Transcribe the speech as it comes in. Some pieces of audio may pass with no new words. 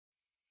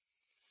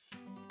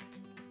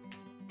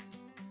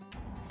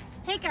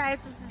Hey guys,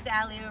 this is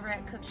Ally over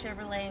at Cook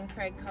Chevrolet in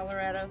Craig,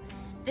 Colorado.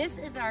 This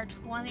is our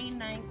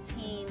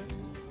 2019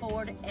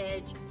 Ford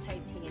Edge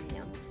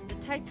Titanium. The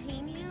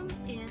Titanium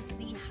is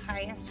the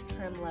highest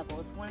trim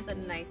level. It's one of the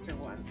nicer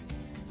ones.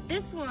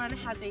 This one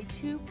has a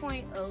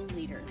 2.0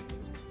 liter.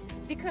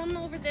 If you come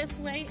over this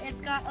way,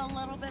 it's got a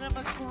little bit of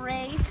a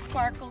gray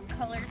sparkle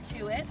color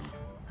to it.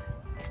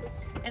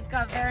 It's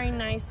got very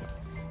nice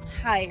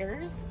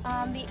tires.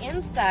 On the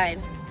inside,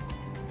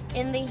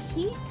 in the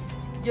heat,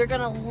 you're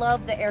gonna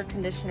love the air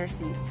conditioner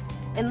seats.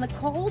 In the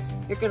cold,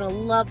 you're gonna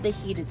love the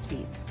heated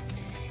seats.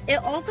 It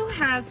also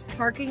has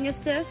parking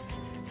assist,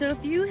 so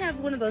if you have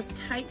one of those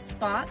tight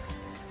spots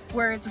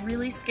where it's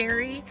really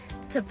scary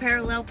to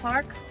parallel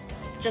park,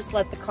 just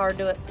let the car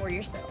do it for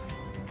yourself.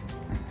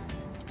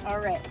 All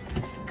right,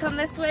 come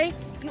this way.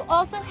 You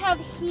also have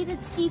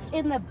heated seats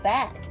in the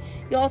back.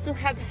 You also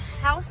have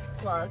house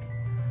plug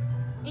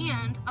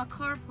and a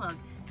car plug.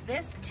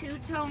 This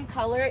two-tone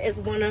color is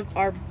one of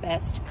our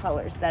best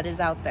colors that is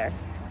out there.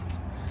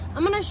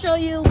 I'm gonna show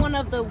you one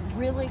of the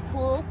really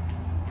cool.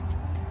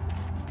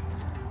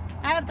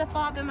 I have the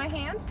fob in my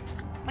hand.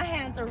 My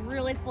hands are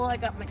really full. I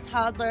got my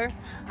toddler,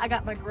 I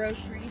got my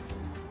groceries,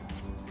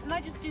 and I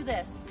just do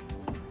this.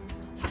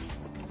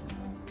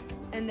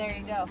 And there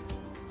you go.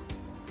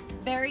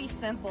 Very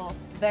simple,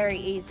 very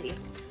easy.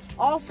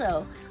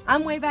 Also,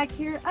 I'm way back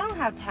here. I don't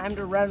have time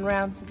to run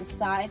around to the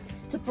side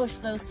to push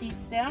those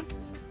seats down.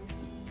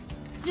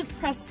 Just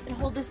press and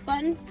hold this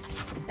button,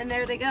 and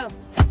there they go.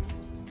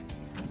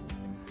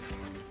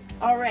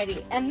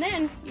 Alrighty, and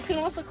then you can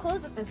also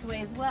close it this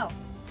way as well.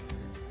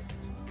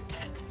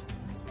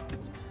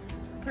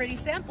 Pretty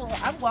simple.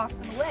 I'm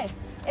walking away.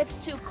 It's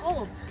too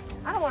cold.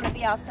 I don't want to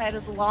be outside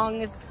as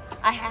long as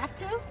I have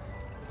to.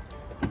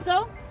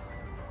 So,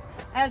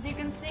 as you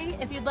can see,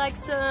 if you'd like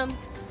some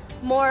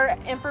more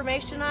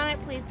information on it,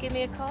 please give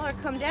me a call or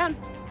come down.